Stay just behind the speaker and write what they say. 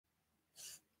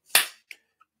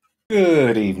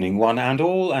Good evening, one and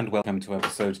all, and welcome to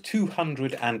episode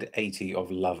 280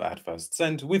 of Love at First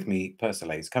Scent with me,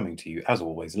 Persolaise, coming to you, as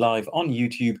always, live on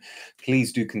YouTube.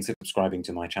 Please do consider subscribing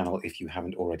to my channel if you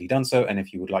haven't already done so, and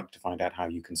if you would like to find out how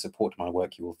you can support my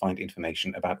work, you will find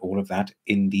information about all of that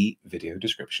in the video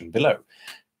description below.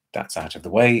 That's out of the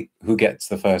way. Who gets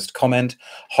the first comment?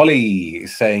 Holly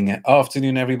saying,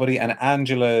 afternoon, everybody. And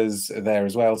Angela's there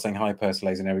as well, saying, hi,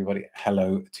 Persolaise, and everybody.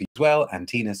 Hello to you as well. And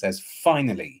Tina says,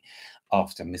 finally,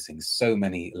 after missing so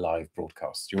many live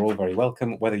broadcasts. You're all very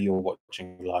welcome, whether you're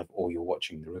watching live or you're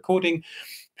watching the recording.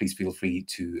 Please feel free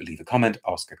to leave a comment,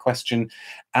 ask a question.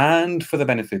 And for the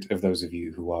benefit of those of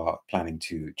you who are planning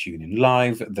to tune in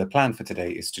live, the plan for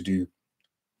today is to do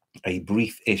a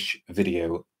brief-ish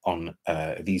video on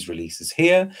these releases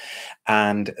here,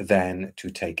 and then to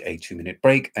take a 2-minute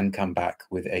break and come back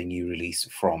with a new release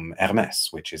from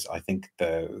Hermès, which is, I think,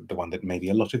 the one that maybe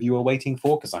a lot of you are waiting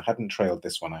for, because I hadn't trailed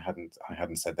this one. I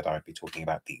hadn't said that I would be talking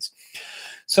about these.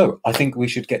 So I think we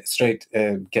should get straight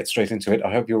into it.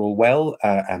 I hope you're all well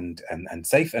and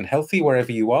safe and healthy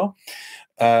wherever you are.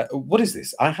 What is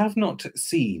this? I have not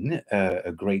seen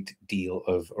a great deal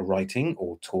of writing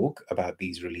or talk about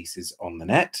these releases on the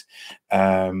net.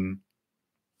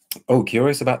 Oh,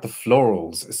 curious about the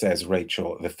florals, says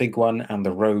Rachel, the fig one and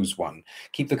the rose one.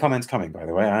 Keep the comments coming, by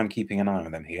the way. I am keeping an eye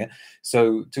on them here.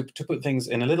 So to put things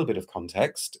in a little bit of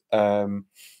context,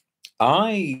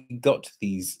 I got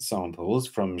these samples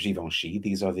from Givenchy.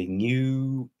 These are the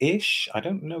new-ish. I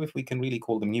don't know if we can really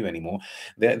call them new anymore.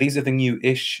 These are the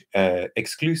new-ish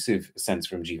exclusive scents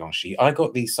from Givenchy. I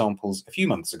got these samples a few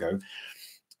months ago,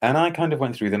 and I kind of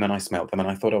went through them and I smelt them, and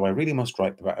I thought, oh, I really must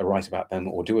write about them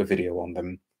or do a video on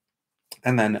them.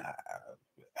 And then,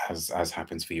 as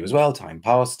happens for you as well, time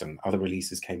passed and other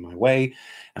releases came my way,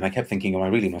 and I kept thinking, oh, I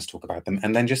really must talk about them.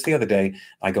 And then just the other day,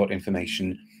 I got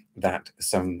information that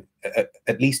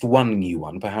at least one new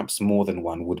one, perhaps more than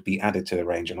one, would be added to the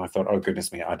range. And I thought, oh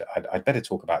goodness me, I'd better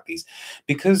talk about these,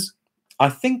 because I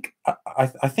think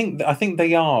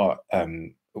they are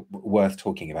worth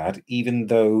talking about, even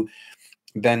though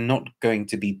they're not going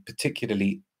to be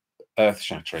particularly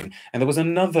earth-shattering. And there was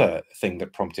another thing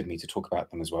that prompted me to talk about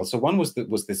them as well. So one was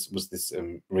this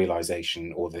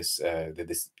realization, or this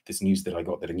news that I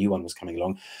got that a new one was coming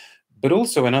along, but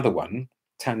also another one.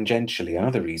 Tangentially,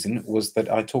 another reason was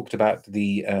that I talked about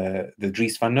the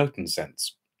Dries Van Noten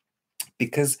scents,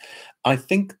 because I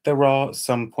think there are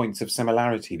some points of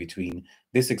similarity between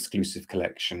this exclusive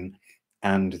collection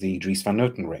and the Dries Van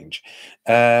Noten range.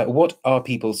 What are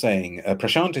people saying?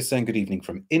 Prashant is saying good evening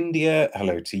from India.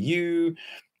 Hello to you.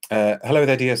 Hello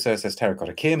there, dear sir, says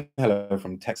Terracotta Kim. Hello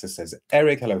from Texas, says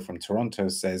Eric. Hello from Toronto,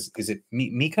 says, is it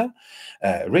Mika?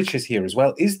 Rich is here as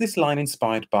well. Is this line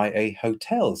inspired by a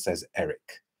hotel, says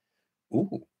Eric?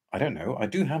 Ooh, I don't know. I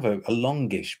do have a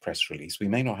longish press release. We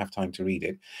may not have time to read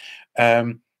it.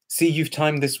 See, you've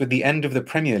timed this with the end of the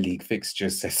Premier League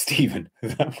fixtures, says Stephen.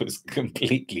 That was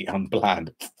completely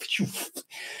unplanned.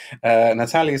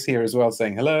 Natalia's here as well,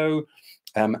 saying hello.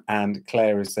 And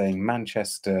Claire is saying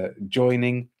Manchester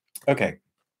joining. Okay.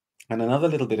 And another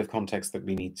little bit of context that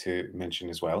we need to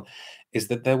mention as well is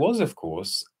that there was, of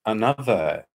course,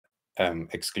 another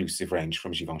exclusive range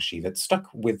from Givenchy that stuck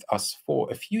with us for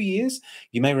a few years.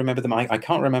 You may remember them. I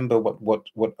can't remember what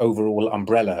overall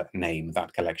umbrella name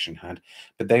that collection had,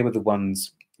 but they were the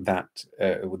ones that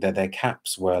their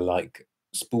caps were like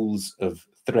spools of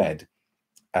thread.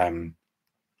 And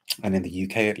in the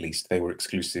UK, at least, they were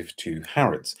exclusive to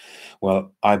Harrods.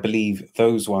 Well, I believe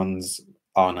those ones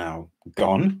are now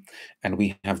gone, and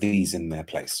we have these in their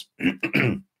place.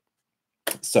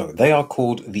 So they are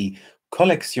called the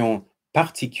Collection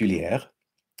Particuliere,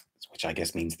 which I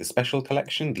guess means the special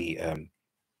collection, the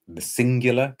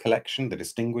singular collection, the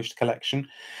distinguished collection.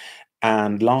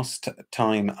 And last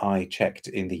time I checked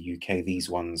in the UK, these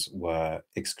ones were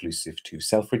exclusive to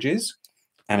Selfridges.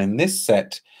 And in this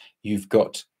set, you've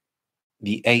got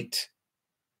the 8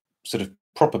 sort of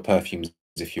proper perfumes,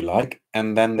 if you like.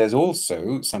 And then there's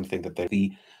also something that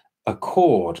the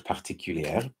Accord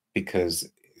Particuliere, because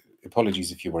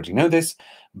apologies if you already know this,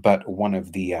 but one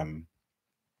of the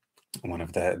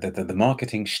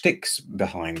marketing shticks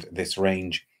behind this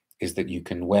range is that you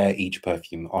can wear each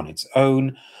perfume on its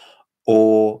own,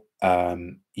 or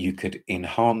you could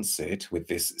enhance it with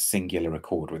this singular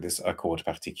accord, with this Accord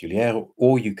Particuliere,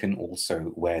 or you can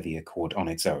also wear the accord on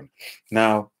its own.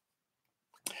 Now,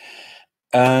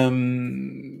 I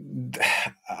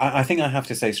think I have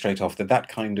to say straight off that that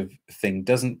kind of thing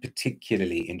doesn't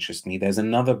particularly interest me. There's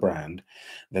another brand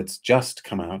that's just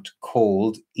come out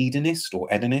called Edinist or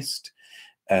Edinist,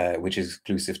 which is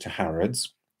exclusive to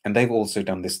Harrods. And they've also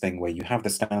done this thing where you have the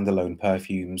standalone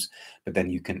perfumes, but then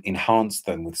you can enhance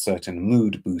them with certain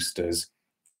mood boosters.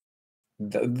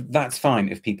 That's fine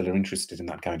if people are interested in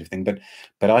that kind of thing. But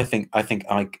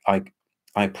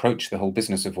I approach the whole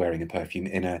business of wearing a perfume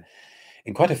in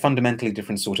quite a fundamentally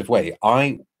different sort of way.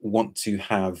 I want to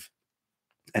have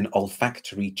an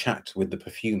olfactory chat with the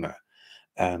perfumer.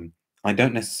 I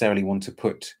don't necessarily want to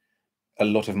put a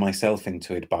lot of myself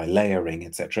into it by layering,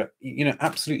 etc. You know,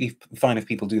 absolutely fine if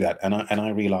people do that. And I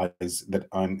realize that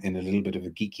I'm in a little bit of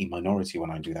a geeky minority when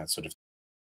I do that sort of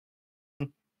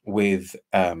with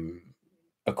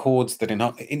accords that are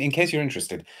not, in case you're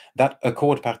interested, that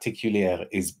accord particuliere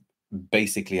is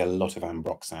basically a lot of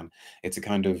ambroxan. It's a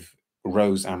kind of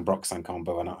rose ambroxan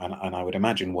combo, and I would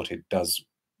imagine what it does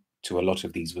to a lot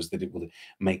of these was that it will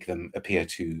make them appear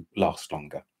to last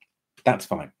longer. That's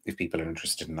fine if people are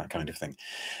interested in that kind of thing.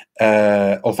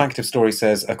 Olfactive Story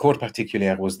says, Accord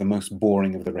Particuliere was the most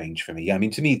boring of the range for me. Yeah, I mean,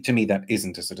 to me, that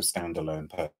isn't a sort of standalone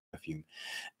perfume.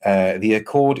 The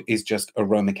Accord is just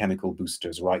aroma chemical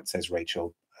boosters, right, says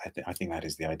Rachel. I think that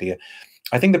is the idea.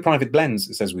 I think the private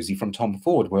blends, says Wizzy, from Tom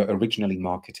Ford were originally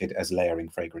marketed as layering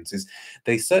fragrances.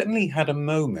 They certainly had a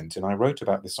moment, and I wrote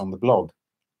about this on the blog,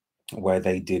 where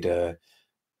they did a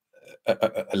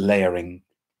layering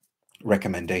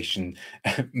recommendation.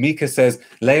 Mika says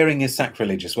layering is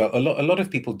sacrilegious. Well, a lot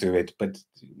of people do it, but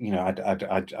you know,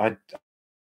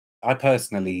 I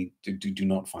personally do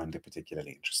not find it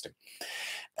particularly interesting.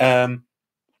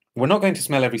 We're not going to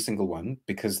smell every single one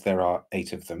because there are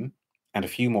 8 of them and a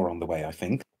few more on the way, I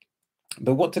think.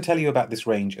 But what to tell you about this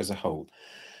range as a whole?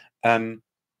 To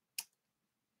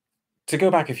go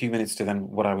back a few minutes to then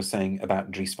what I was saying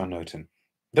about Dries Van Noten.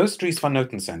 Those Dries Van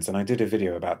Noten scents, and I did a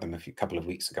video about them a couple of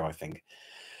weeks ago, I think.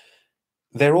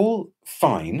 They're all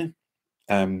fine.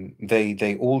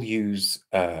 They all use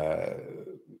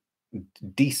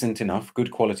decent enough,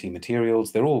 good quality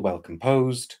materials. They're all well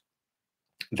composed.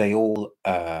 They all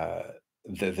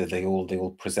they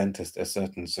all present a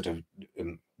certain sort of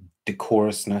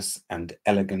decorousness and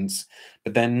elegance,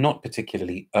 but they're not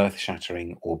particularly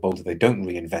earth-shattering or bold. They don't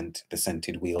reinvent the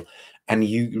scented wheel, and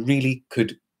you really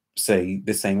could say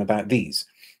the same about these.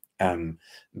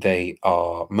 They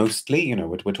are mostly, you know,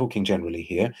 we're talking generally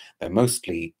here, they're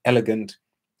mostly elegant.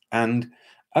 And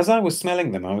as I was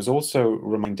smelling them, I was also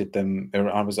reminded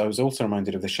I was also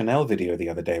reminded of the Chanel video the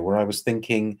other day, where I was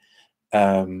thinking,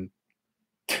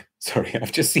 sorry,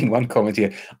 I've just seen one comment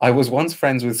here. I was once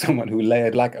friends with someone who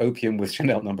layered like opium with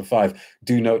Chanel No. 5.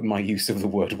 Do note my use of the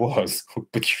word was.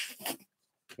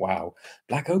 Wow.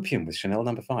 Black opium with Chanel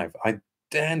No. 5. I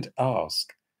daren't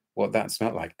ask what that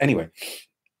smelled like. Anyway,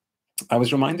 I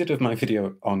was reminded of my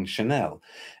video on Chanel,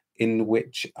 in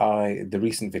which the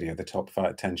recent video, the top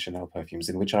 10 Chanel perfumes,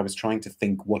 in which I was trying to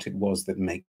think what it was that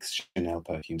makes Chanel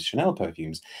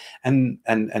perfumes. And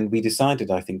we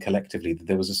decided, I think, collectively, that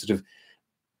there was a sort of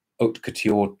haute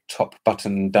couture, top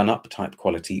button, done up type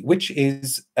quality, which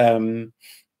is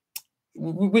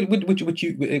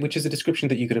which is a description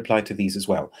that you could apply to these as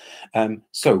well.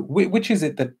 So which is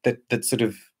it that sort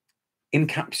of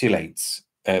encapsulates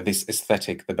this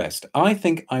aesthetic the best? I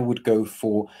think I would go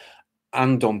for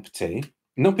Indompte,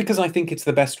 not because I think it's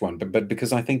the best one, but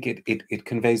because I think it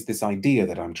conveys this idea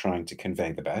that I'm trying to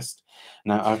convey the best.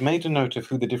 Now, I've made a note of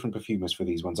who the different perfumers for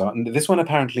these ones are. And this one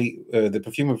apparently, the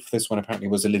perfumer for this one apparently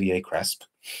was Olivier Cresp.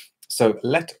 So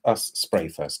let us spray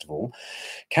first of all.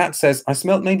 Kat says, I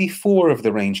smelt maybe 4 of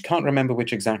the range. Can't remember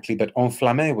which exactly, but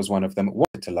Enflammé was one of them.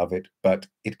 Wanted to love it, but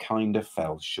it kind of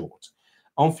fell short.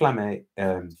 Enflammé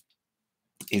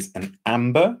is an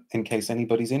amber, in case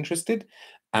anybody's interested.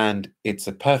 And it's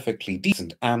a perfectly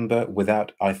decent amber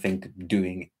without, I think,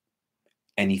 doing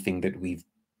anything that we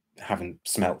haven't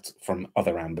smelt from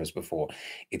other ambers before.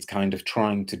 It's kind of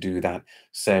trying to do that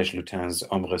Serge Lutin's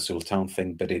Ambre Sultan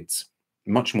thing, but it's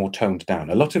much more toned down.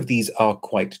 A lot of these are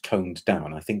quite toned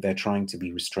down. I think they're trying to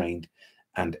be restrained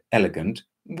and elegant,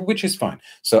 which is fine.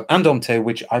 So Indompte,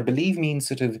 which I believe means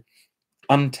sort of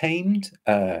untamed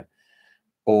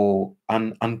or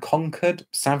unconquered,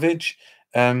 savage.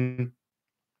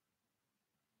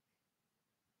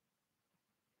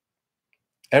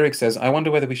 Eric says, I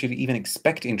wonder whether we should even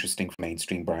expect interesting from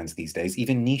mainstream brands these days.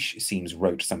 Even niche seems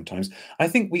rote sometimes. I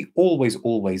think we always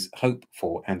hope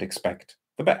for and expect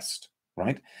the best,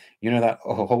 right? You know that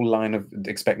whole line of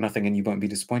expect nothing and you won't be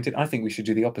disappointed? I think we should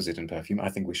do the opposite in perfume. I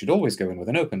think we should always go in with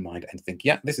an open mind and think,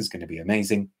 yeah, this is going to be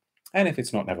amazing. And if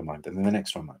it's not, never mind. And then the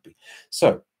next one might be.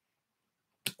 So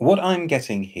what I'm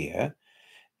getting here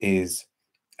is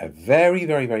a very,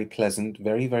 very, very pleasant,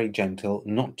 very, very gentle,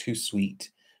 not too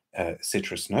sweet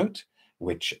citrus note,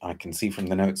 which I can see from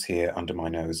the notes here under my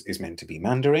nose is meant to be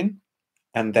mandarin,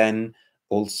 and then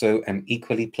also an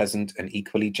equally pleasant and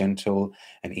equally gentle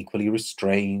and equally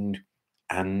restrained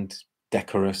and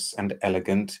decorous and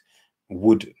elegant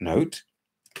wood note.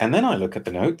 And then I look at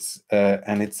the notes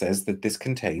and it says that this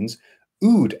contains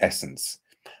oud essence.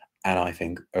 And I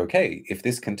think, okay, if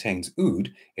this contains oud,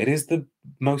 it is the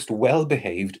most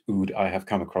well-behaved oud I have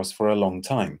come across for a long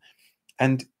time.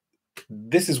 And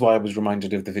this is why I was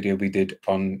reminded of the video we did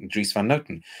on Dries van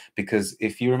Noten, because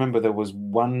if you remember, there was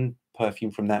one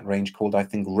perfume from that range called, I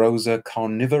think, Rosa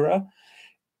Carnivora,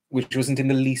 which wasn't in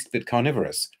the least bit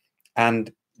carnivorous.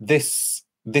 And this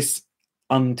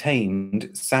untamed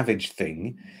savage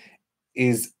thing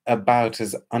is about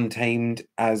as untamed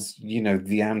as, you know,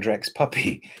 the Andrex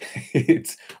puppy.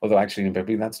 It's, although actually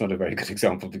that's not a very good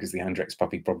example, because the Andrex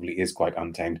puppy probably is quite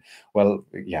untamed. Well,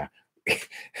 yeah.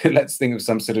 Let's think of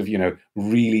some sort of, you know,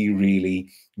 really, really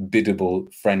biddable,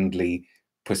 friendly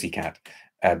pussycat,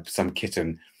 some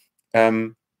kitten.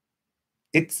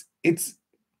 It's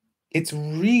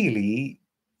really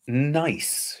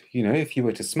nice, you know, if you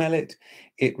were to smell it.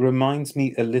 It reminds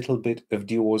me a little bit of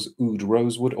Dior's Oud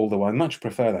Rosewood, although I much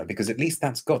prefer that, because at least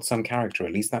that's got some character,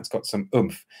 at least that's got some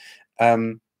oomph.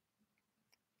 And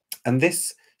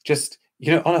this just,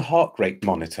 you know, on a heart rate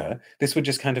monitor, this would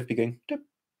just kind of be going, dup,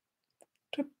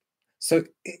 dup. So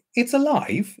it's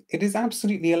alive. It is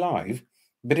absolutely alive.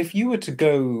 But if you were to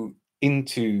go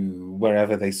into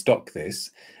wherever they stock this,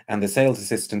 and the sales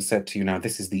assistant said to you, now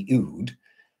this is the oud,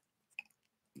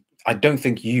 I don't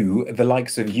think you, the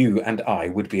likes of you and I,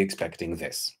 would be expecting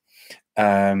this.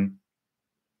 The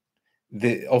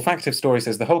olfactive story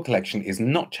says the whole collection is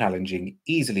not challenging,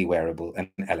 easily wearable, and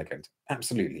elegant.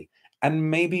 Absolutely. And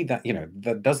maybe that, you know,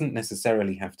 that doesn't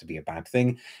necessarily have to be a bad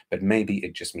thing, but maybe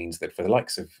it just means that for the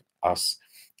likes of us,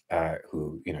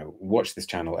 who, you know, watch this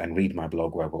channel and read my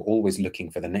blog, where we're always looking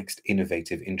for the next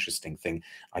innovative, interesting thing,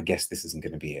 I guess this isn't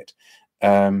going to be it.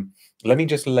 Let me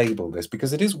just label this,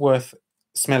 because it is worth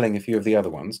smelling a few of the other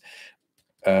ones.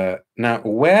 Now,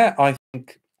 where I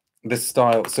think the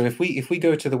style, so if we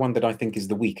go to the one that I think is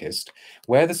the weakest,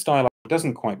 where the style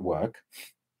doesn't quite work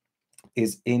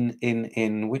is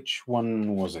in which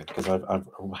one was it? Because I've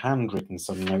handwritten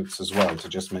some notes as well to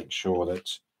just make sure that,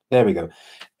 there we go.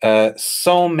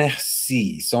 Sans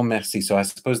merci, sans merci. So I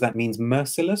suppose that means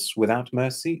merciless, without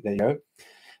mercy. There you go.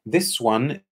 This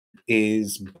one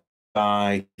is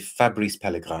by Fabrice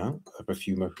Pellegrin, a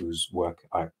perfumer whose work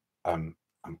I'm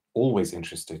always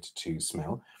interested to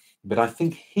smell. But I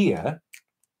think here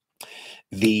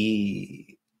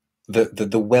the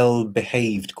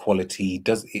well-behaved quality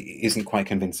isn't quite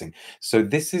convincing. So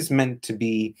this is meant to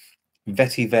be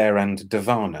vetiver and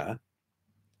Davana.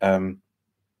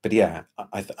 But yeah,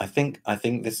 I think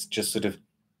this just sort of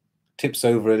tips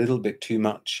over a little bit too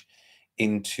much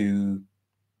into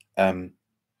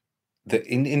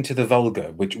into the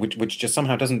vulgar, which just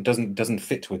somehow doesn't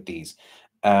fit with these.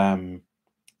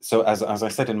 So as I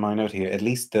said in my note here, at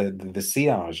least the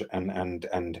sillage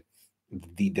and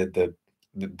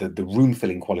the room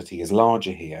filling quality is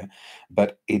larger here,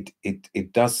 but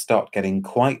it does start getting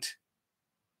quite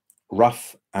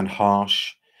rough and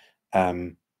harsh,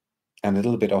 and a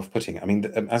little bit off-putting. I mean,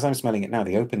 as I'm smelling it now,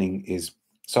 the opening is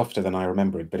softer than I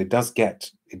remember it, but it does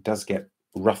get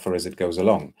rougher as it goes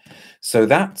along. So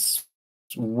that's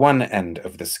one end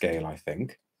of the scale, I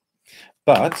think.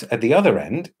 But at the other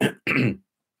end,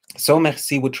 so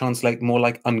merci would translate more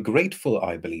like ungrateful,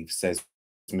 I believe, says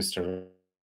Mr.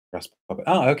 Rasputin.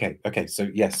 Ah, okay. So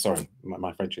yes, sorry,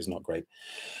 my French is not great.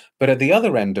 But at the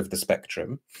other end of the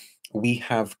spectrum, we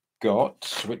have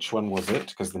got, which one was it?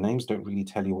 Because the names don't really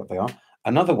tell you what they are.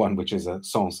 Another one, which is a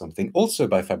sans something, also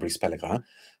by Fabrice Pellegrin,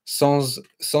 sans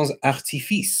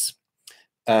Artifice.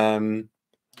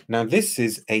 Now this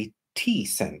is a tea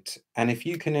scent, and if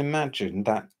you can imagine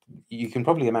that, you can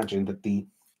probably imagine that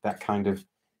that kind of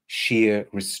sheer,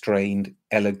 restrained,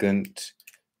 elegant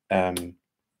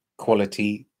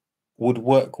quality would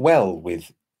work well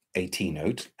with a tea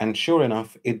note, and sure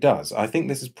enough, it does. I think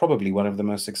this is probably one of the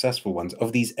most successful ones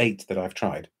of these 8 that I've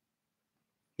tried.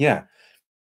 Yeah,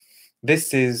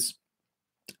 this is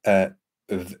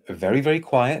very, very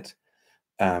quiet.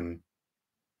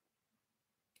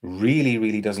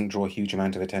 Really doesn't draw a huge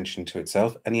amount of attention to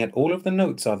itself, and yet all of the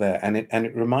notes are there, and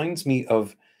it reminds me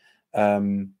of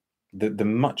the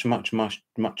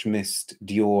much missed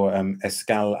Dior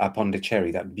Escale à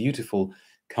Pondicherry, that beautiful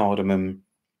cardamom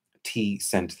tea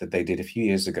scent that they did a few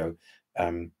years ago.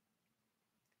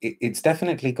 It's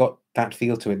definitely got that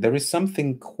feel to it. There is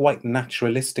something quite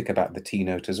naturalistic about the tea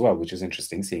note as well, which is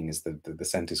interesting, seeing as the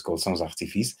scent is called Sans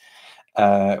Artifice.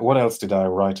 What else did I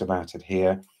write about it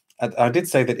here? I did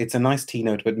say that it's a nice tea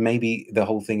note, but maybe the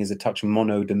whole thing is a touch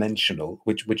monodimensional,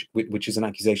 which is an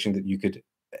accusation that you could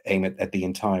aim at the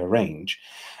entire range.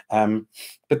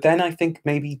 But then I think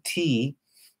maybe tea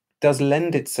does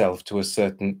lend itself to a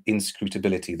certain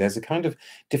inscrutability. There's a kind of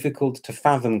difficult to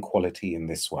fathom quality in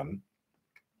this one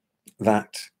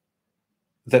that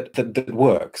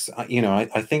works. You know,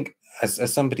 I think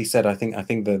as somebody said, I think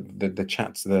the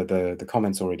chats, the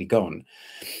comments already gone.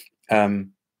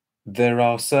 There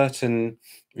are certain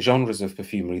genres of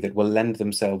perfumery that will lend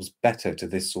themselves better to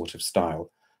this sort of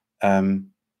style. But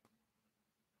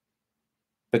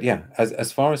yeah,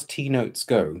 as far as tea notes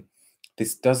go,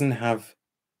 this doesn't have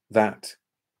that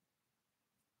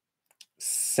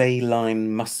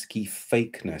saline, musky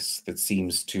fakeness that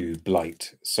seems to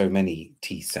blight so many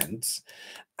tea scents.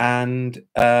 And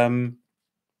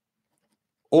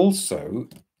also,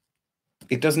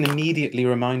 it doesn't immediately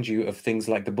remind you of things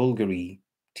like the Bulgari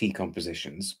tea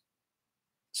compositions.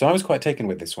 So I was quite taken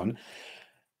with this one.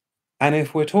 And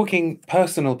if we're talking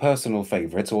personal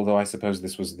favorites, although I suppose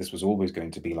this was always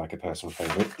going to be like a personal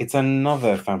favorite, it's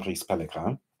another Fabrice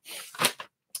Pellegrin.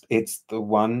 It's the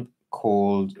one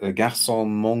called Garcon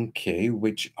Manque,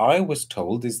 which I was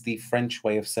told is the French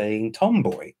way of saying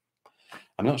tomboy.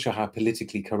 I'm not sure how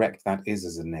politically correct that is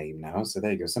as a name now. So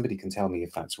there you go. Somebody can tell me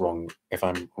if that's wrong, if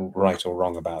I'm right or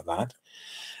wrong about that.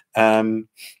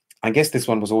 I guess this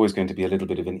one was always going to be a little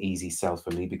bit of an easy sell for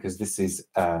me because this is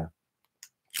a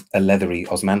leathery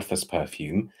osmanthus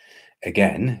perfume.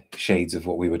 Again, shades of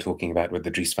what we were talking about with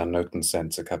the Dries van Noten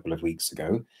scents a couple of weeks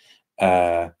ago.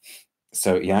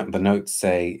 So yeah, the notes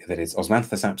say that it's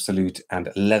osmanthus absolute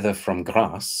and leather from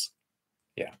grass.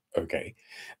 Yeah, okay.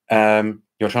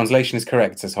 Your translation is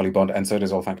correct, says Holly Bond, and so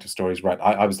does Olfactive Stories. Right,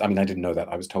 I mean, I didn't know that.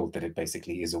 I was told that it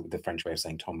basically is the French way of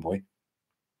saying tomboy.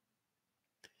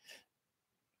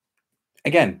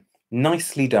 Again,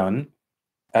 nicely done.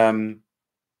 But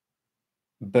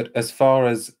as far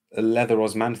as leather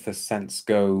osmanthus scents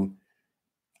go,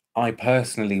 I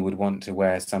personally would want to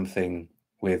wear something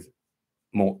with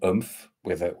more oomph,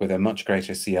 with a much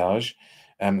greater sillage.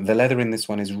 The leather in this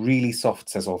one is really soft,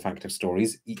 says Olfactive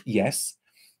Stories. Yes.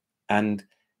 And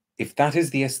if that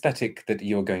is the aesthetic that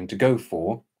you're going to go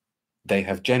for, they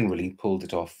have generally pulled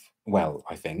it off well,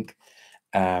 I think.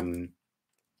 And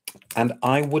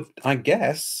I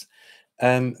guess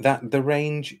that the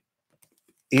range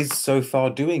is so far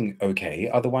doing okay.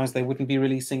 Otherwise, they wouldn't be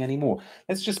releasing any more.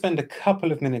 Let's just spend a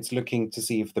couple of minutes looking to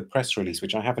see if the press release,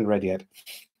 which I haven't read yet,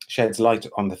 sheds light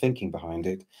on the thinking behind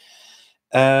it.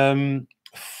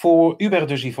 For Hubert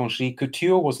de Givenchy,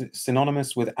 couture was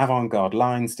synonymous with avant-garde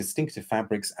lines, distinctive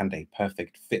fabrics, and a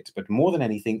perfect fit. But more than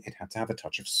anything, it had to have a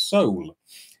touch of soul,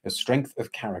 a strength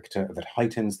of character that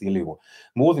heightens the allure.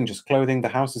 More than just clothing, the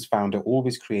house's founder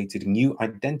always created new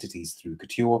identities through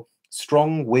couture,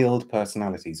 strong-willed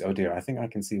personalities. Oh dear, I think I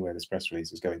can see where this press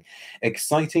release is going.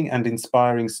 Exciting and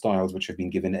inspiring styles which have been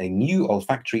given a new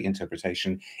olfactory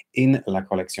interpretation in La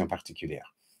Collection Particuliere.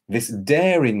 This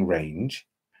daring range,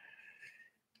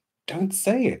 don't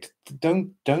say it.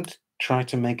 Don't try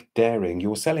to make daring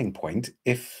your selling point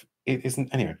if it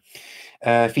isn't. Anyway,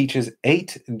 features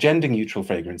 8 gender-neutral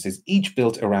fragrances, each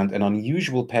built around an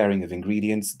unusual pairing of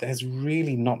ingredients. There's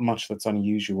really not much that's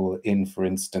unusual in, for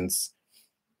instance,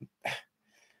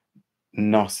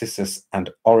 narcissus and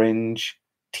orange,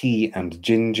 tea and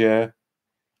ginger,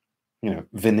 you know,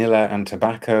 vanilla and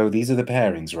tobacco. These are the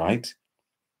pairings, right?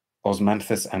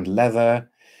 Osmanthus and leather.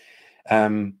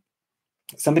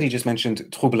 Somebody just mentioned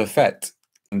Trouble Fête.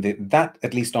 And that,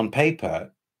 at least on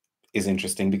paper, is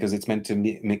interesting because it's meant to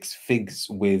mix figs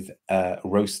with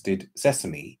roasted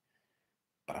sesame.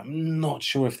 But I'm not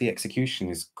sure if the execution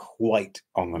is quite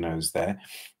on the nose there.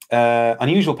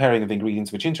 Unusual pairing of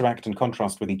ingredients which interact and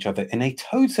contrast with each other in a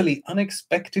totally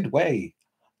unexpected way.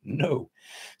 No.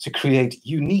 To create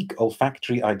unique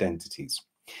olfactory identities.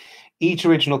 Each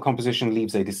original composition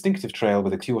leaves a distinctive trail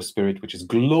with a pure spirit which is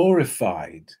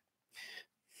glorified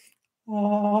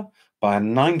by a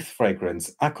 9th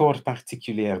fragrance, Accord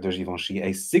Particuliere de Givenchy,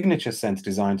 a signature scent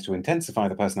designed to intensify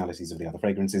the personalities of the other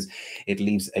fragrances. It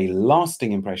leaves a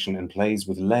lasting impression and plays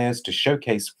with layers to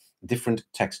showcase different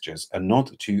textures, a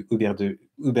nod to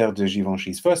Hubert de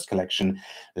Givenchy's first collection,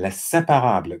 Les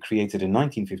Separables, created in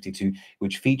 1952,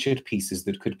 which featured pieces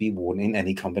that could be worn in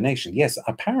any combination. Yes,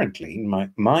 apparently,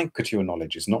 my couture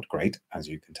knowledge is not great, as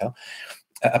you can tell.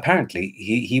 Apparently,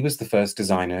 he was the first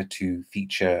designer to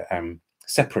feature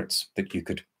separates that you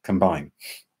could combine.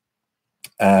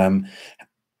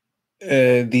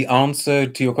 The answer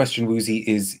to your question, Woozy,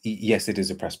 is yes, it is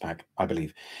a press pack, I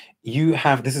believe. You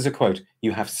have, this is a quote,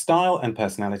 you have style and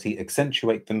personality,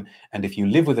 accentuate them, and if you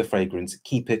live with a fragrance,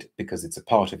 keep it because it's a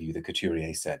part of you, the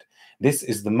couturier said. This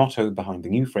is the motto behind the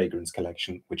new fragrance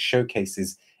collection, which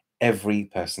showcases every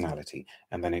personality.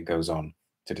 And then it goes on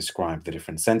to describe the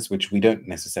different scents, which we don't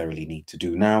necessarily need to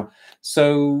do now.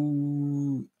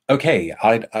 So, okay,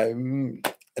 I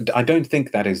don't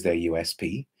think that is their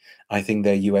USP. I think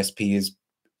their USP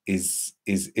is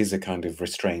a kind of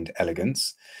restrained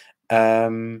elegance.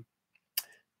 But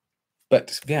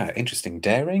yeah, interesting.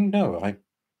 Daring? No, I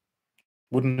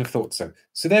wouldn't have thought so.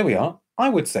 So there we are. I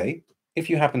would say if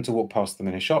you happen to walk past them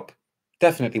in a shop,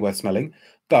 definitely worth smelling.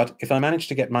 But if I manage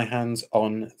to get my hands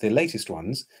on the latest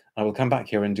ones, I will come back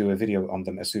here and do a video on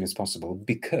them as soon as possible,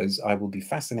 because I will be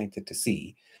fascinated to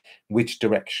see which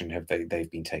direction have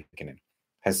they've been taken in.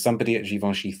 Has somebody at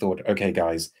Givenchy thought, okay,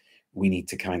 guys, we need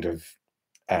to kind of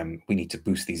we need to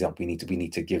boost these up. We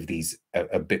need to give these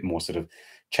a bit more sort of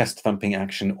chest thumping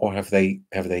action, or have they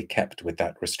kept with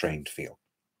that restrained feel?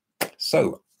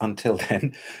 So until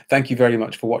then, thank you very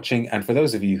much for watching. And for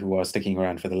those of you who are sticking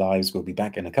around for the lives, we'll be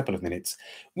back in a couple of minutes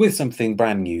with something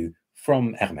brand new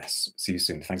from Hermès. See you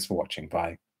soon. Thanks for watching.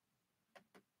 Bye.